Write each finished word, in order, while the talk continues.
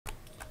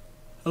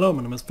Hello,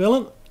 my name is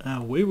Phealin,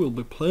 and we will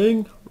be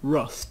playing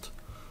Rust.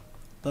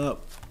 The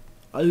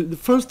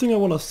first thing I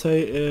want to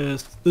say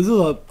is this is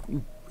a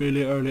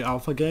really early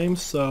alpha game,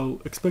 so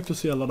expect to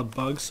see a lot of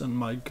bugs. And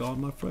my god,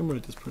 my frame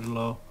rate is pretty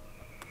low.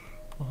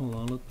 Oh, hold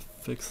on, let's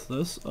fix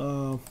this.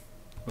 Okay.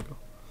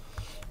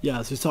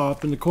 Yeah, as you saw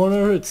up in the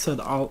corner, it said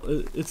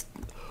it's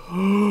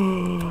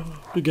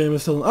the game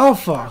is still in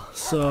alpha,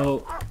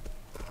 so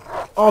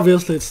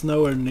obviously it's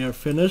nowhere near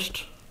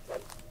finished.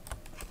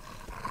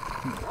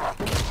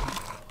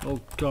 Oh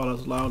god,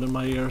 that's loud in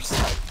my ears.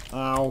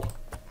 Ow.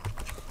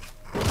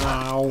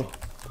 Ow.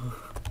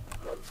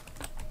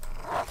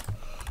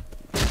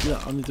 Yeah,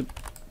 I need to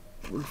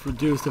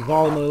reduce the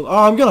volume a little.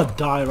 Oh, I'm gonna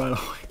die right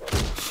away.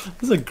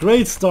 This is a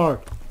great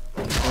start.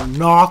 Or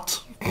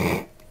not.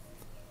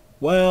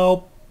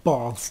 Well,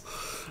 balls.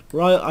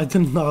 Right, I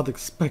did not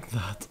expect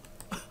that.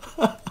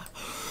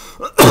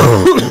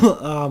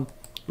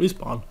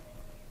 Respawn.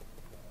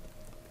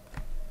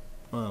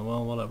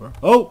 Well, whatever.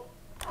 Oh!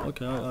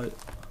 Okay,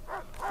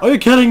 Are you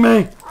kidding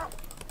me?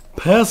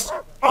 Piss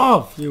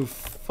off, you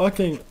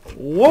fucking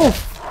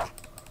wolf!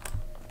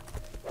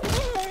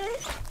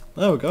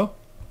 There we go.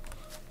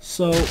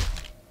 So,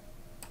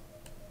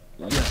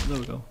 yeah, there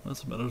we go.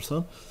 That's a better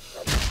sound.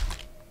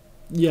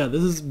 Yeah,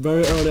 this is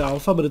very early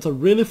alpha, but it's a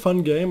really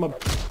fun game. I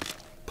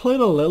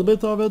played a little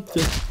bit of it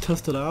just to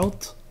test it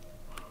out.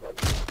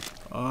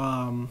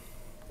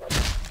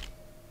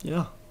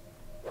 Yeah.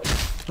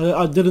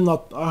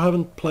 I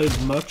haven't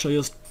played much. I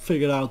just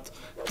figured out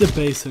the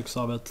basics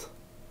of it.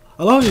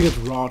 I love how you get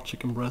raw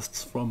chicken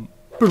breasts from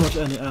pretty much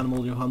any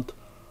animal you hunt.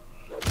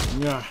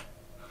 Yeah.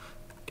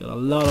 Get a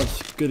lot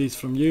of goodies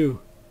from you.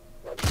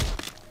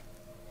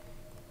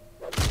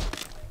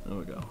 There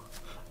we go.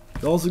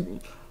 You also,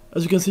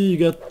 as you can see, you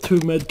get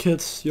 2 med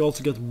kits. You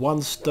also get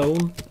 1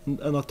 stone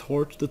and a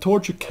torch. The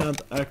torch you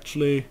can't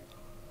actually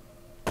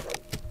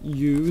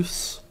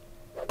use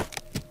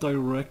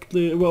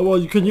directly. Well,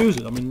 you can use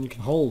it. I mean, you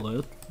can hold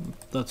it.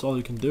 That's all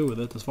you can do with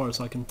it, as far as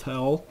I can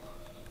tell.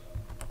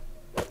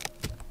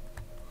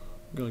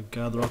 I'm gonna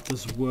gather up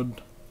this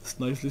wood, this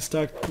nicely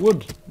stacked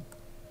wood.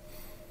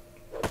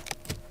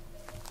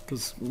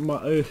 Because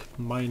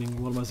mining,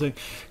 what am I saying?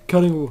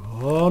 Cutting.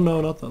 Oh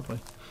no, not that way.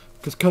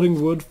 Because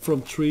cutting wood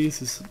from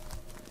trees is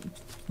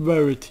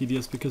very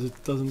tedious because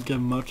it doesn't get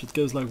much. It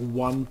gives like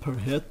 1 per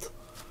hit.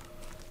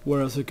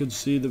 Whereas you can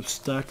see the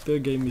stack there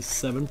gave me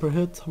 7 per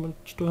hit. How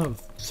much do I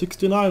have?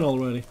 69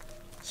 already.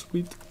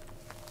 Sweet.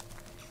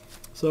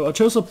 So I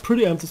chose a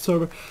pretty empty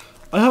server.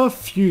 I have a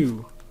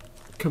few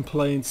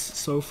complaints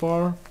so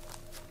far.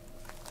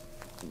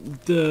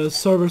 The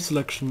server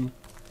selection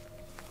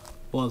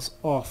was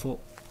awful.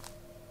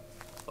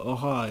 Oh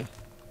hi,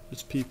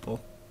 it's people.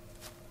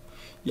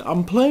 Yeah,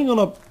 I'm playing on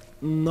a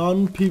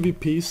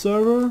non-PvP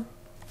server.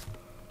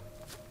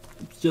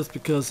 Just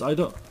because I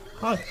don't...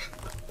 Hi!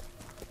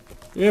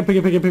 Yeah, piggy.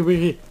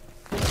 Anyway,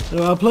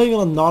 I'm playing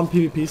on a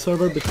non-PvP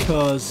server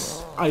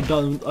because I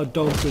don't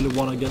really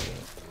want to get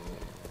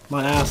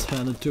my ass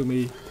handed to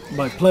me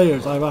by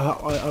players. I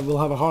will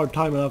have a hard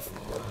time enough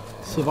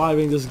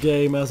surviving this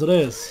game as it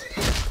is.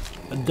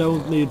 I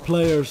don't need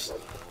players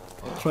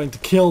trying to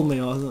kill me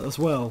as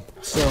well.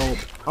 So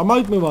I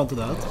might move on to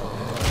that.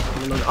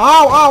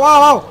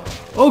 Ow!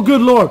 Oh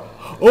good lord!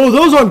 Oh,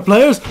 those aren't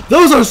players!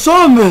 Those are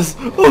zombies!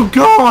 Oh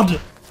god!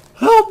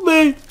 Help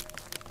me!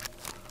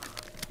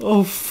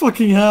 Oh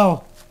fucking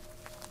hell!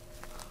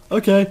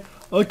 Okay,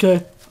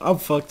 I'm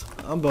fucked.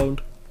 I'm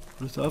boned.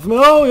 Who's still after me?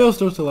 Oh yes,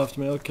 they're still after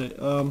me. Okay,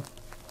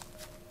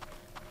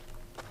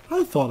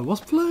 I thought it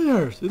was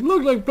players. It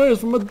looked like players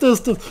from a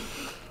distance.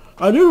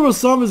 I knew there were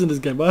zombies in this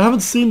game, but I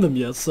haven't seen them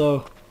yet,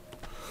 so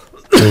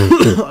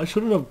I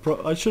shouldn't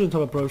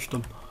have approached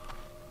them.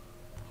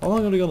 How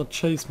long are they gonna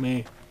chase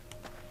me?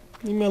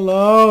 Leave me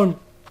alone!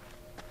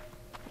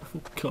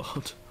 Oh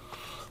god,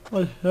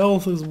 my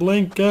health is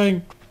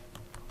blinking.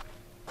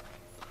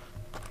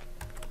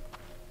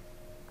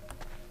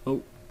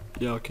 Oh,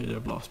 yeah, okay,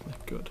 they've lost me.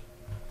 Good.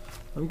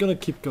 I'm gonna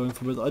keep going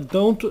for a bit.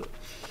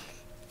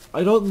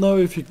 I don't know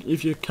if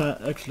you can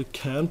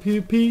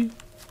PvP,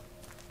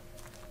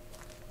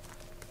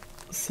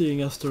 seeing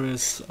as there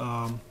is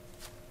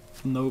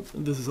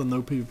this is a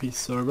no PvP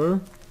server.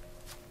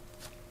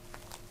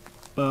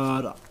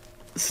 But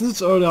since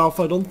it's early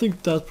alpha, I don't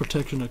think that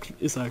protection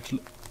is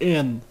actually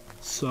in.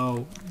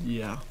 So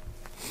yeah.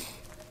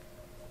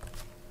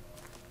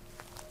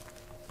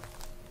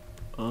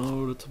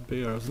 Oh, that's a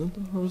bear, isn't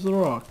it? Or is it a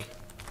rock?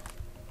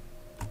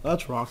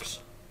 That's rocks.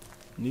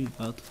 Need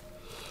that.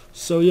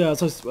 So yeah,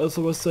 as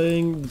I was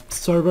saying, the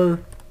server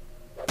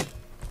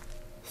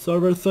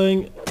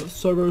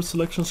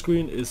selection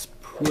screen is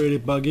pretty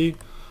buggy.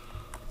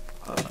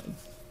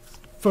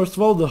 First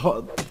of all, the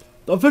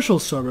official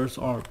servers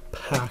are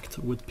packed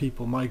with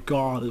people. My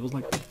god, it was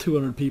like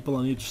 200 people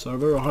on each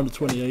server,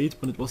 128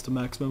 when it was the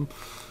maximum.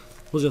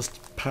 It was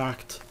just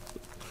packed.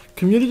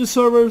 Community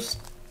servers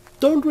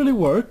don't really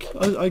work.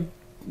 I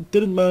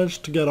didn't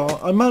manage to get on.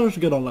 I managed to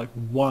get on like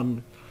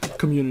 1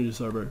 community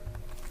server.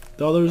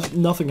 The others,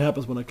 nothing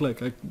happens when I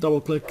click. I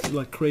double click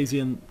like crazy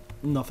and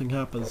nothing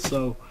happens.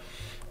 So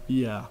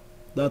yeah,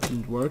 that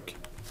didn't work.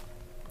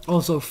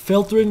 Also,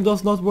 filtering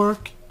does not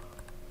work.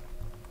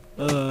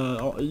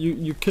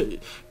 You can,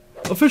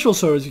 official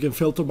servers you can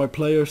filter by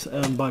players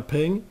and by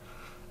ping.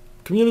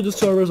 Community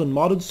servers and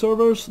modded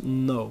servers,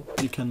 no,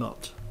 you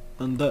cannot.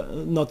 And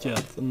not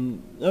yet.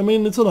 And I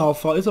mean, it's an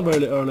alpha, it's a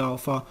very early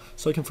alpha,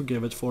 so I can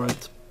forgive it for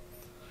it.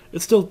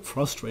 It's still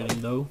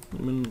frustrating though.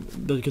 I mean,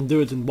 that you can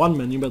do it in one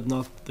menu but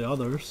not the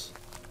others.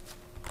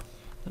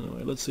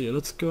 Anyway, let's see.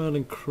 Let's go ahead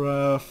and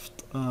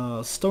craft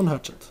stone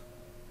hatchet.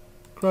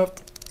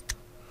 Craft.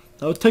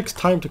 Now it takes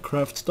time to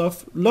craft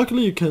stuff.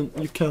 Luckily you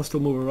can still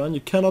move around.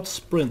 You cannot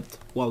sprint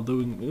while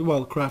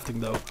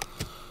crafting though.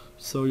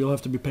 So you'll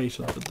have to be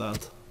patient with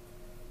that.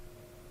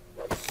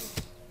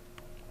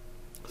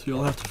 So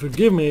you'll have to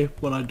forgive me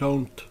when I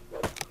don't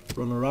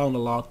run around a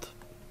lot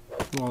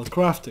while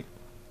crafting.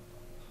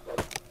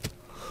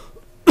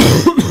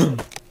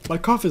 My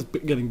cough is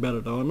getting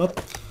better though. I'm not.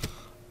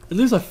 At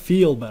least I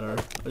feel better.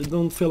 I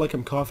don't feel like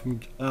I'm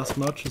coughing as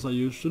much as I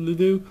usually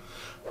do.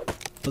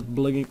 That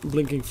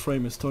blinking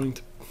frame is starting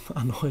to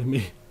annoy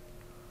me.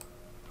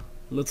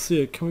 Let's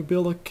see. Can we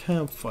build a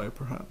campfire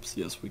perhaps?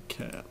 Yes, we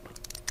can.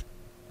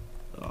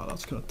 Oh,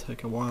 that's gonna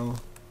take a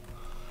while.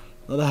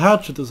 Now the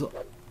hatchet is a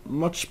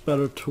much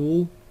better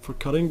tool for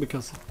cutting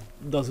because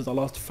it does it a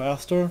lot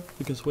faster.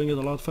 You can swing it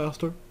a lot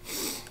faster.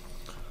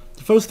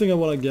 The first thing I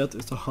want to get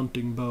is a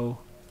hunting bow.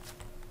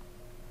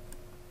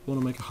 I want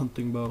to make a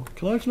hunting bow.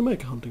 Can I actually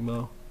make a hunting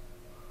bow?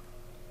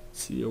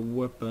 Let's see your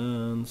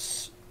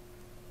weapons.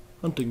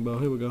 Hunting bow,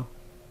 here we go.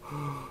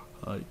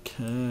 I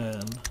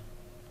can.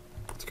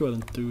 Let's go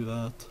ahead and do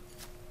that.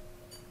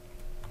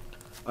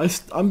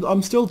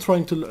 I'm still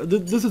trying to.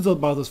 This is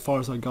about as far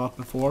as I got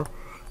before.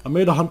 I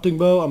made a hunting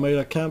bow, I made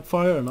a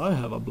campfire, and I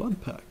have a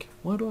blood pack.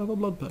 Why do I have a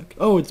blood pack?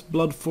 Oh, it's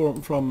blood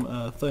from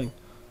thing.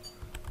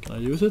 Can I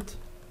use it?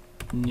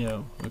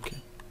 No. Okay.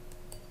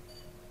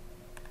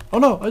 Oh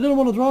no, I didn't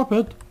want to drop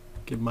it.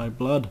 Give my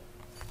blood.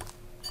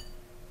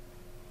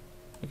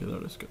 Okay,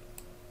 that is good.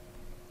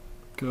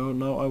 Go.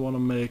 Now I want to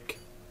make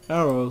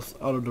arrows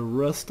out of the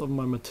rest of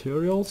my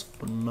materials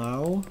for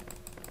now.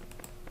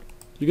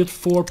 You get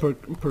 4 per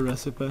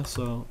recipe,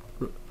 so...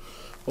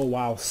 Oh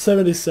wow,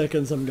 70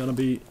 seconds I'm gonna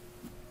be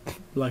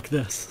like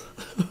this.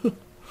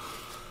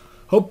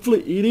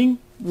 Hopefully eating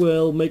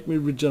will make me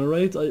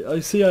regenerate. I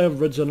see I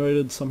have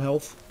regenerated some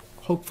health.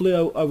 Hopefully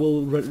I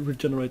will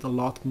regenerate a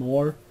lot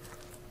more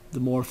the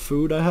more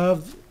food I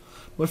have.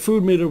 My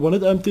food meter, when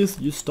it empties,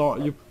 you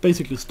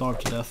basically starve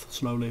to death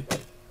slowly.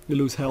 You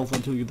lose health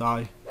until you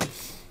die.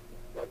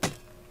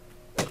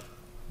 I'm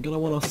gonna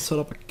wanna set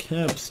up a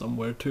camp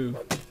somewhere too.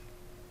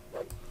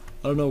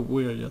 I don't know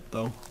where yet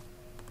though.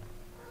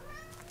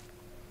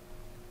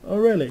 Oh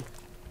really?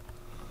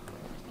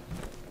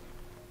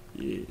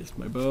 Yes,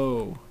 my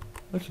bow.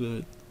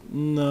 Actually,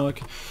 no, I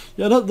can.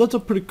 Yeah, that's a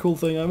pretty cool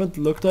thing. I haven't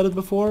looked at it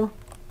before.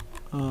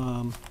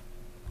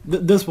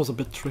 This was a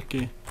bit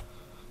tricky.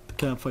 The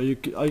campfire.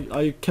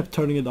 I kept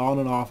turning it on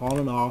and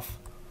off,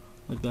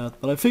 like that.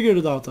 But I figured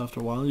it out after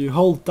a while. You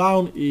hold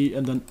down E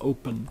and then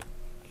open,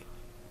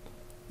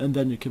 and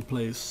then you can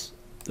place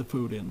the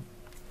food in.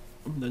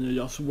 And then you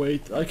just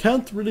wait. I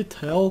can't really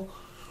tell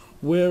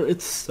where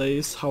it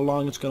says how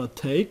long it's gonna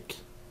take.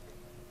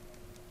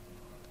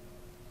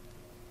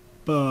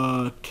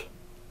 But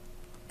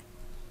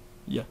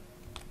yeah.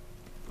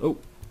 Oh,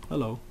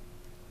 hello.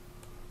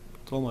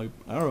 It's all my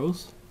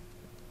arrows.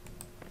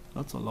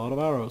 That's a lot of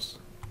arrows.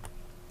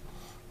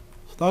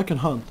 So now I can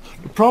hunt.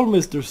 The problem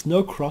is there's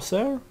no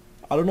crosshair.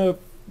 I don't know if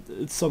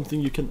it's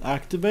something you can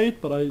activate,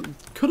 but I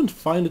couldn't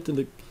find it in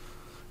the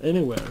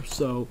anywhere.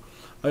 So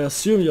I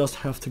assume you just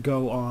have to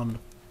go on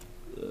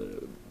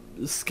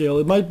scale.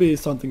 It might be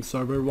something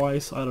server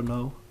wise. I don't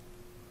know.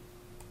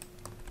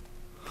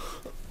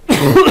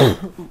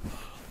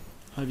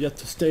 I've yet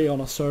to stay on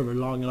a server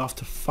long enough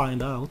to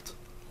find out.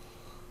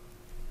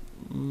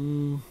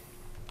 Oh,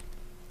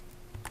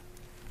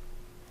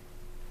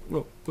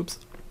 whoops.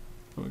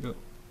 There we go.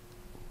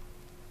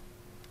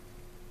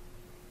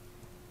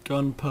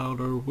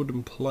 Gunpowder,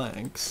 wooden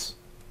planks.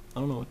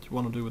 I don't know what you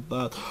want to do with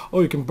that.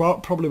 Oh, you can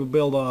probably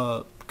build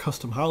a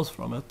custom house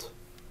from it.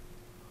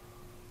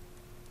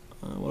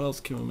 What else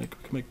can we make?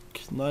 We can make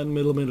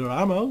 9mm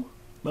ammo,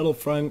 metal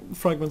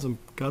fragments and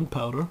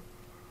gunpowder.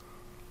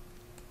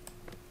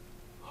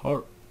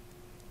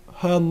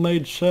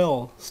 Handmade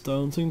shell,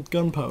 stones and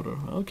gunpowder.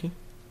 Okay.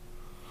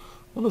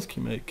 What else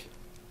can you make?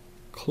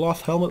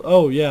 Cloth helmet.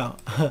 Oh yeah.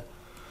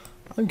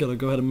 I'm gonna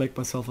go ahead and make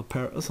myself a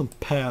pair, some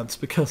pads,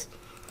 because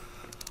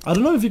I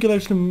don't know if you can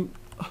actually.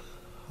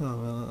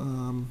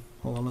 Hold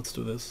on, let's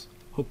do this.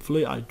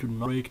 Hopefully, I do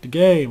not break the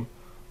game.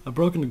 I've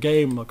broken the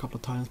game a couple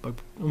of times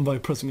by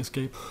pressing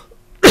escape.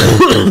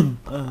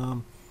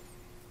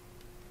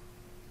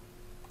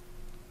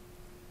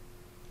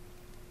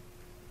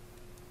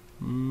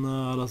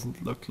 No, it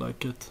doesn't look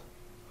like it.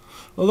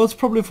 Well, that's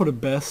probably for the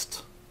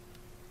best,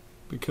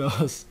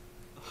 because,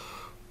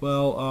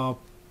 well,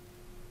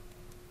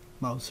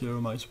 mouse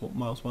 0, mouse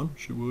 1,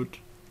 she would.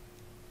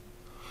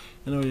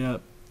 You know,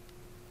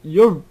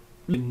 yeah,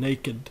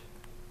 naked.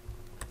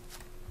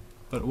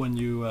 But when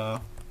you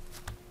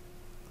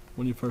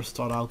first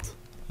start out,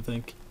 I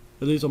think,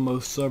 at least on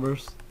most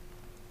servers,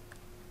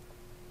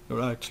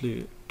 you're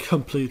actually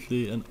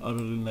completely and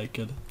utterly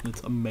naked. And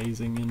it's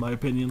amazing, in my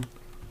opinion.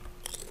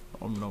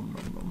 Nom nom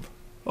nom nom.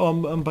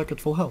 Oh, I'm back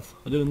at full health.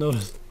 I didn't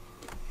notice.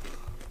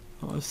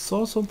 Oh, I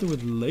saw something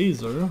with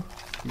laser.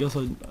 I guess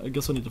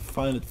I need to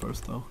find it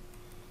first, though.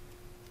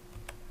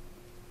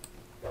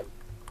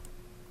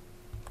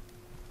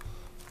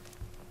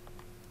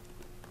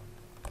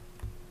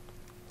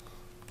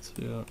 So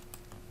yeah,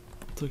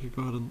 take a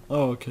go ahead and.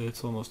 Oh, okay,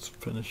 it's almost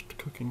finished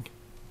cooking.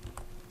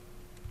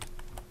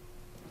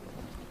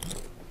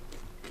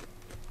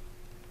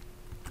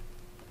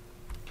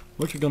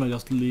 We're actually gonna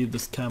just leave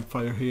this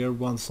campfire here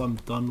once I'm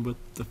done with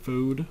the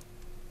food.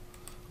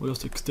 We'll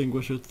just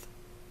extinguish it.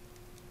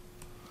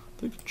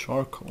 Take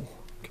charcoal.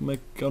 Can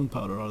make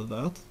gunpowder out of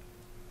that.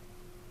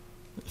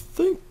 I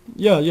think.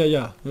 Yeah.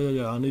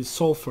 I need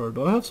sulfur.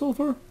 Do I have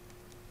sulfur?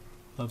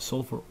 I have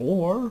sulfur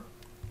ore.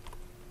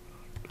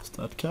 Does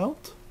that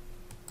count?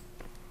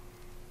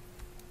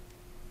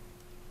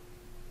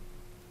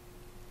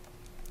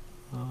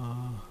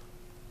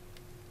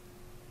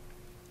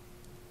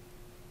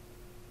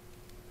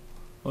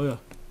 Oh yeah.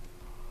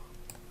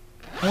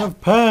 I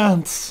have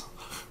pants!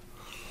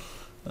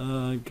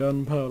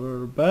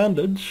 Gunpowder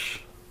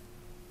bandage.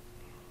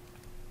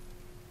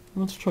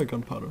 Let's try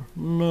gunpowder.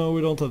 No,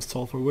 we don't have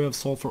sulfur. We have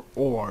sulfur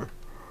ore.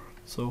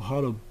 So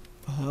how the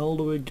hell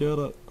do we get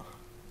it?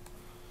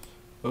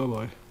 Oh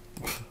boy.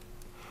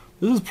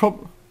 This is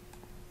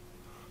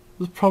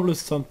probably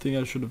something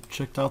I should have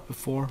checked out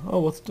before. Oh,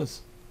 what's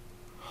this?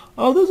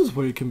 Oh, this is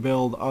where you can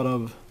build out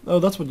of... Oh,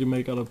 that's what you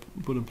make out of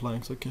wooden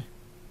planks. Okay.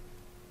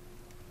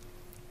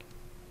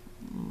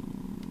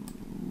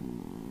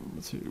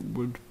 Let's see,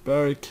 wood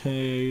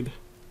barricade,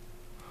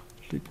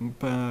 sleeping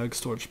bag,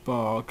 storage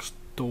box,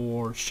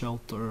 door,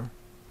 shelter,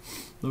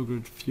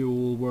 low-grade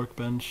fuel,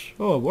 workbench.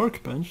 Oh, a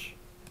workbench.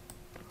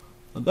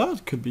 Now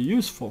that could be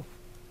useful.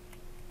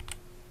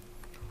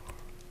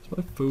 Is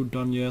my food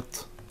done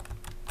yet?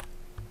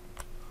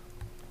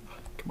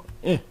 Come on.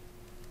 Yeah,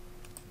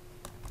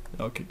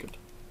 okay, good.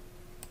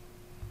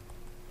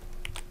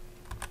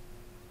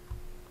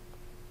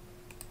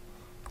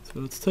 So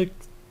let's take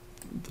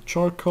the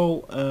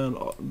charcoal and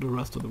the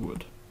rest of the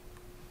wood.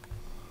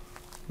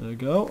 There you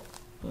go.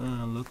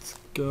 And let's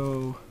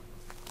go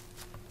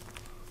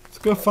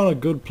find a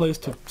good place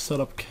to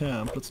set up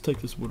camp. Let's take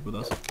this wood with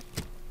us.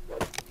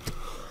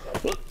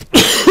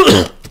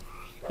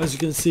 As you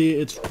can see,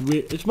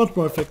 it's much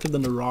more effective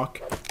than the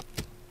rock.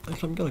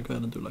 Actually, I'm gonna go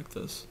ahead and do like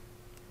this.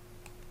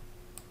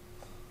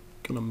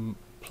 Gonna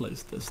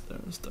place this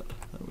there instead.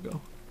 There we go.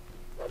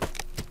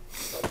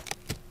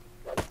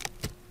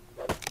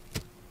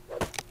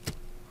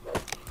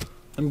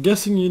 I'm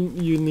guessing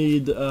you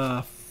need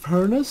a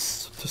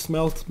furnace to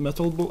smelt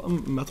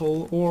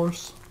metal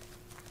ores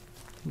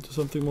into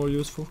something more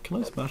useful. Can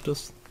I smash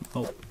this?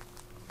 Oh.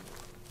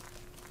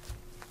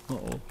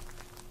 Uh-oh.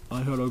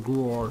 I heard a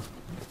roar.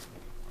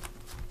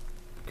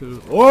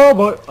 Good. Oh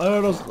boy!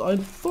 I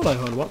thought I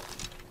heard one.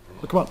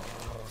 Oh, come on.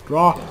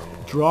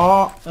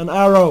 Draw an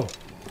arrow.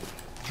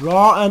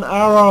 Draw an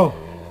arrow.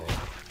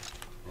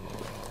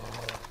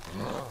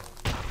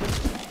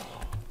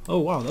 Oh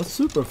wow, that's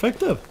super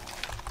effective.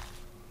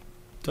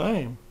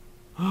 Damn.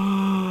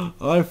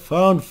 I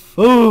found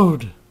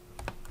food!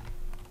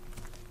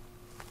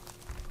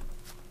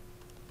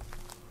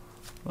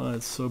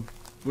 Alright, so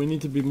we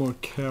need to be more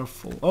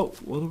careful. Oh,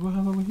 what do we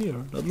have over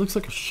here? That looks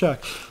like a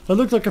shack. That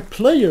looks like a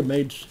player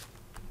made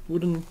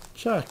wooden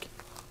shack.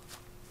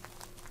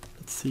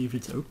 Let's see if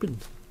it's open.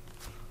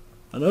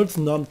 I know it's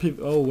non-PvP.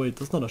 Oh wait,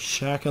 that's not a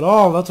shack at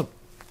all. That's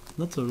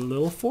a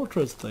little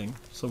fortress thing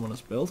someone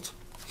has built.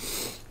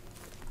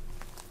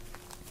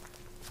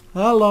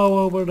 Hello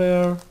over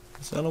there.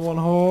 Is anyone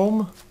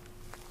home?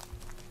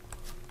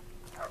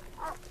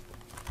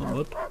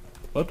 Oh,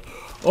 what?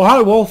 Oh,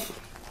 hi, wolf.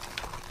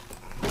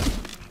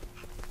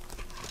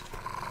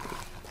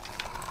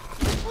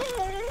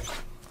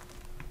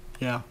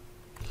 Yeah.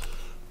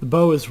 The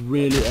bow is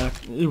really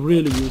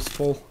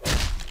useful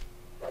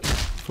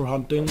for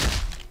hunting.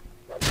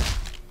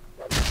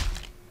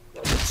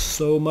 It's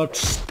so much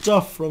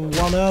stuff from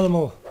one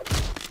animal.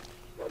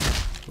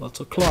 Lots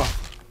of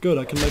cloth. Good,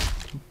 I can make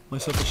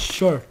myself a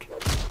shirt.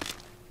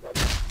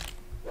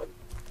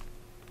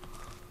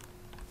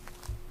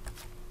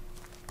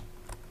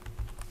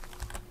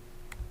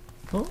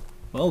 Oh,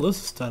 well, this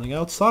is standing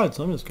outside,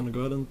 so I'm just gonna go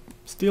ahead and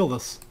steal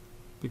this.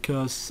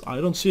 Because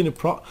I don't see any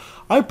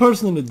I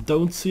personally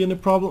don't see any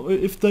problem.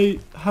 If they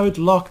have it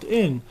locked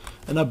in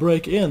and I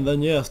break in,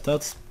 then yes,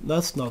 that's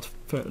not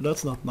fair.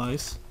 That's not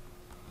nice.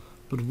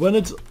 But when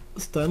it's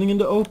standing in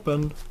the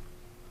open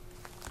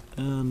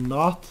and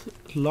not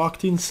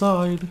locked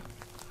inside,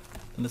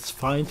 then it's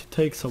fine to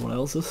take someone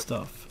else's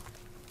stuff.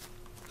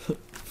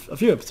 A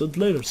few episodes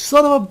later,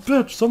 son of a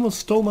bitch, someone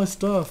stole my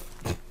stuff.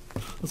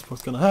 That's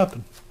what's gonna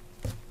happen.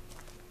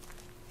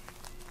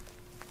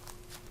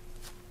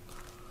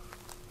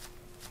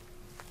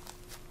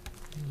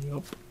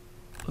 Yup.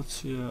 let's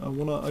see.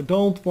 I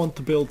don't want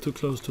to build too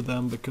close to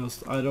them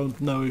because I don't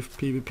know if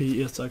PvP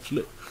is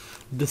actually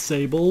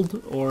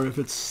disabled or if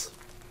it's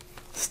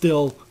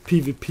still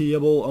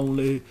PvPable.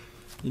 Only,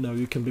 you know,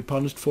 you can be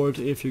punished for it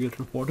if you get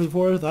reported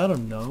for it. I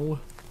don't know.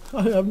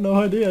 I have no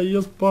idea. I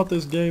just bought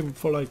this game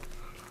for like,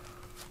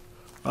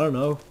 I don't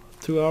know,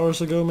 2 hours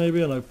ago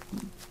maybe, and I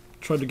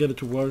tried to get it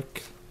to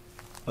work.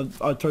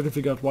 I tried to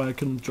figure out why I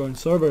couldn't join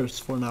servers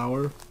for an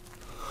hour.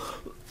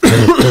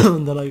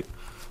 And then I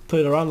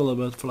played around a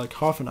little bit for like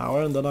half an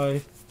hour, and then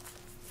I've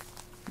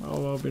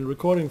been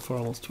recording for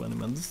almost 20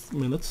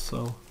 minutes,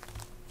 so...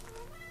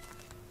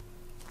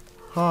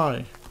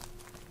 Hi.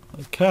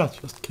 My cat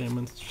just came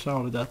and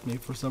shouted at me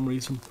for some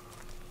reason.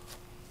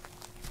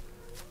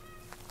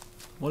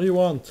 What do you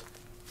want?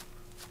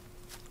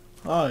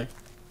 Hi.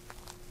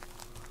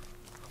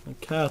 My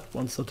cat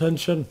wants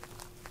attention.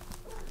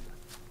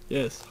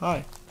 Yes,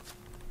 hi.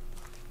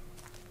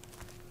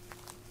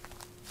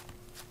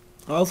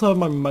 I also have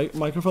my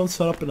microphone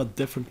set up in a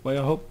different way.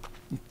 I hope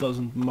it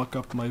doesn't muck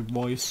up my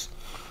voice.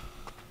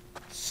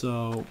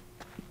 So,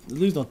 at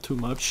least not too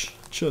much.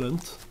 It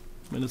shouldn't.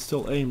 I mean, it's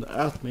still aimed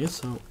at me,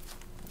 so...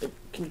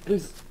 Can you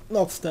please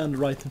not stand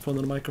right in front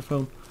of the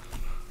microphone?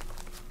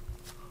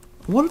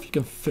 I wonder if you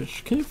can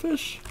fish. Can you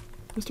fish?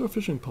 Is there a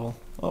fishing pole?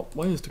 Oh,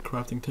 why is the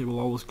crafting table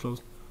always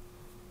closed?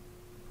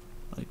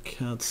 I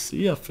can't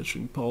see a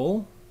fishing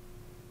pole.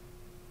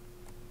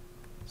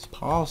 It's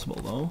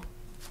possible though.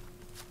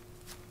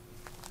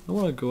 I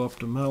want to go up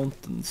the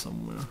mountain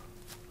somewhere.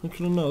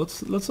 Actually no,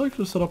 let's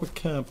actually set up a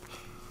camp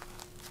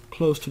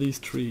close to these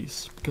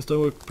trees, because they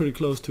were pretty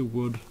close to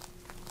wood.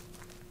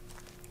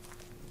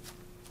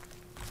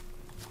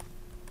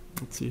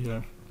 Let's see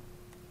here.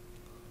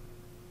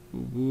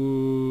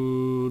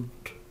 Wood...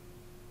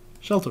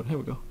 Shelter, here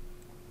we go.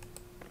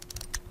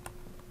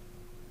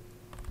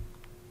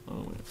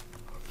 Oh wait.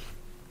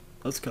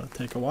 That's gonna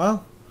take a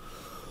while.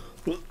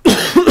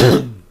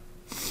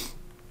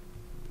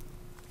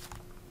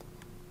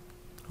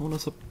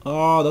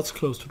 Oh, that's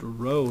close to the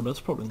road. That's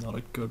probably not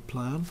a good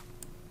plan.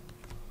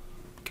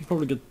 Can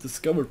probably get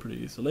discovered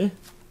pretty easily.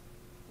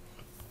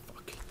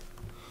 Fuck.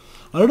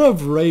 I don't know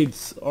if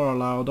raids are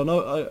allowed. I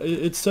know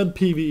it said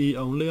PvE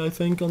only, I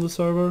think, on the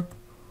server.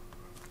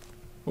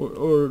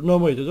 Or no,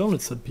 wait, it only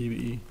said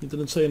PvE. It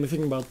didn't say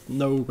anything about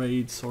no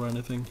raids or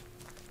anything.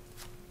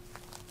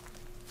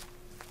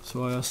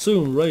 So I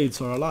assume raids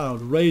are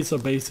allowed. Raids are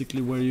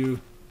basically where you...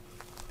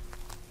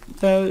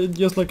 Yeah,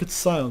 just like it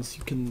sounds,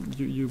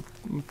 you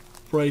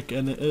break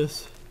any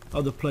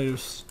other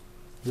players'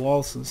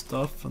 walls and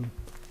stuff and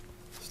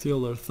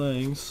steal their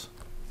things.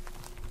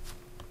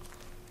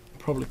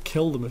 Probably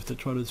kill them if they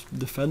try to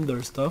defend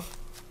their stuff.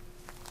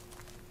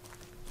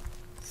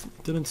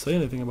 Didn't say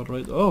anything about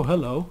raid. Oh,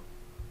 hello.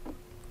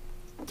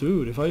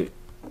 Dude, if I...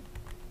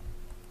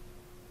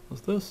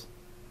 What's this?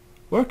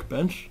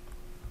 Workbench?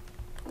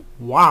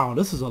 Wow,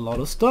 this is a lot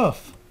of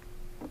stuff.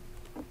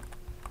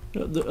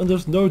 Yeah, and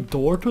there's no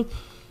door to it.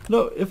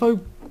 No, if I...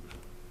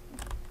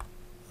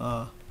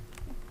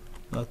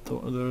 that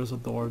door, there is a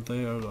door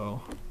there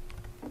though.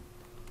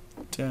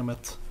 Damn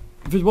it.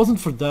 If it wasn't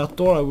for that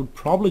door, I would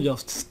probably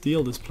just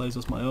steal this place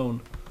as my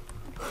own.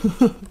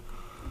 But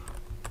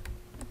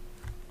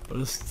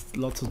there's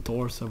lots of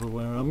doors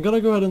everywhere. I'm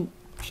gonna go ahead and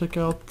check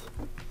out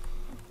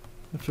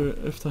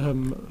if they have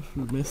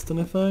missed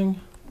anything.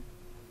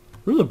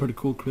 Really a pretty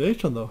cool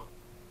creation though.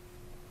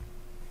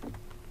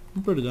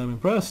 I'm pretty damn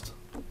impressed.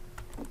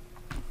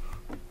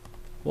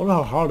 Wonder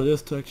how hard it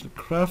is to actually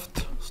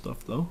craft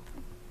stuff though.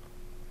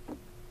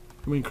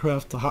 I mean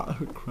craft what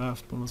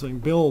am I saying?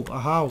 Build a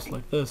house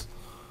like this.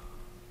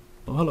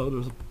 Oh hello,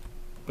 there's a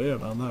bear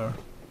down there.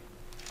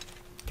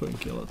 Try and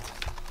kill it.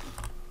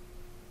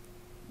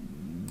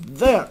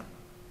 There!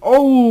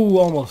 Oh,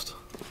 almost.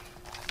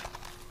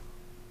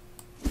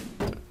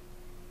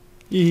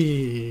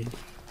 Yeah.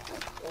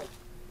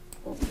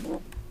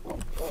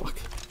 Fuck.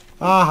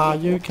 Aha,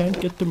 you can't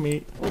get to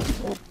me.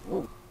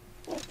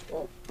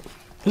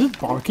 Is it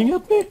barking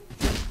at me?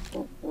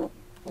 Oh.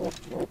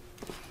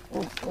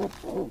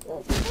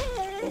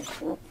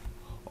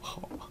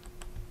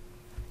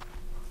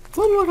 It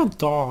sounded like a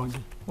dog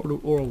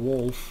or a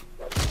wolf.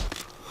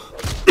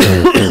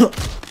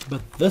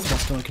 But this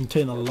one's gonna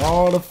contain a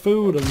lot of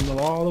food and a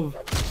lot of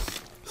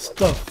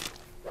stuff.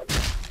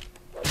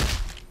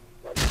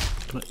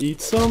 Can I eat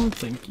some?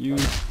 Thank you.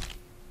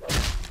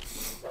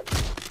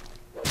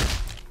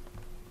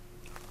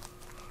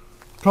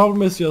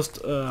 Problem is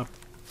just I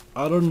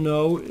don't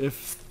know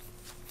if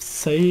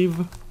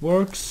save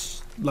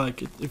works,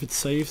 like if it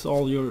saves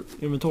all your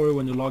inventory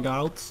when you log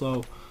out,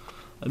 so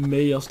I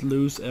may just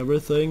lose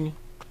everything.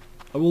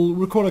 I will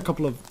record a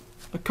couple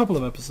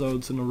of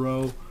episodes in a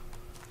row,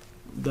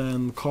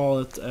 then call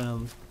it,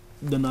 and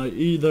then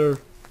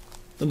and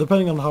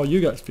depending on how you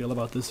guys feel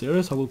about this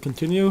series, I will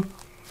continue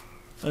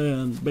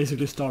and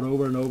basically start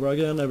over and over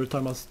again every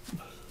time I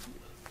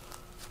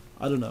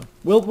don't know.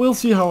 We'll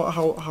see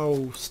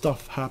how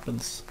stuff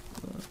happens.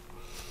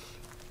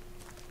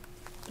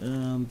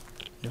 And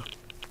yeah.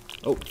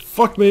 Oh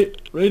fuck me!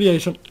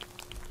 Radiation.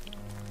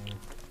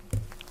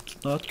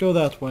 not go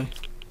that way.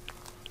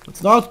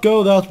 Let's not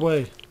go that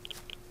way.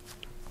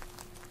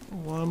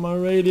 Why am I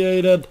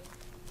radiated?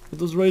 What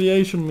does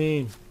radiation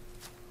mean?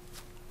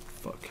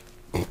 Fuck.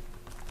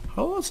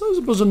 How was I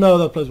supposed to know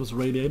that place was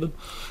radiated?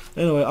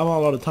 Anyway, I'm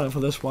all out of time for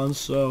this one,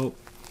 so...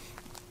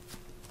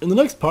 in the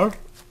next part...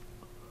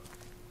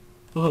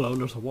 oh, hello,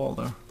 there's a wall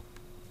there.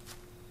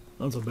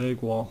 That's a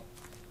big wall.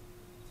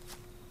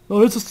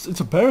 Oh, it's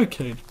a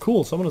barricade.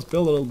 Cool, someone has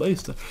built a little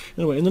base there.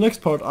 Anyway, in the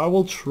next part, I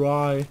will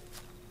try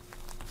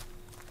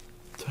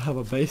to have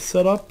a base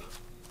set up.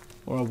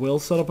 Or I will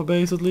set up a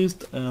base at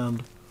least,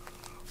 and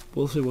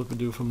we'll see what we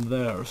do from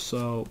there.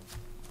 So,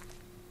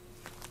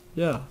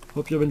 yeah,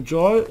 hope you've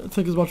enjoyed.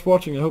 Thank you so much for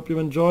watching. I hope you've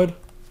enjoyed,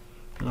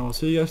 and I will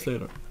see you guys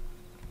later.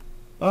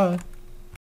 Bye.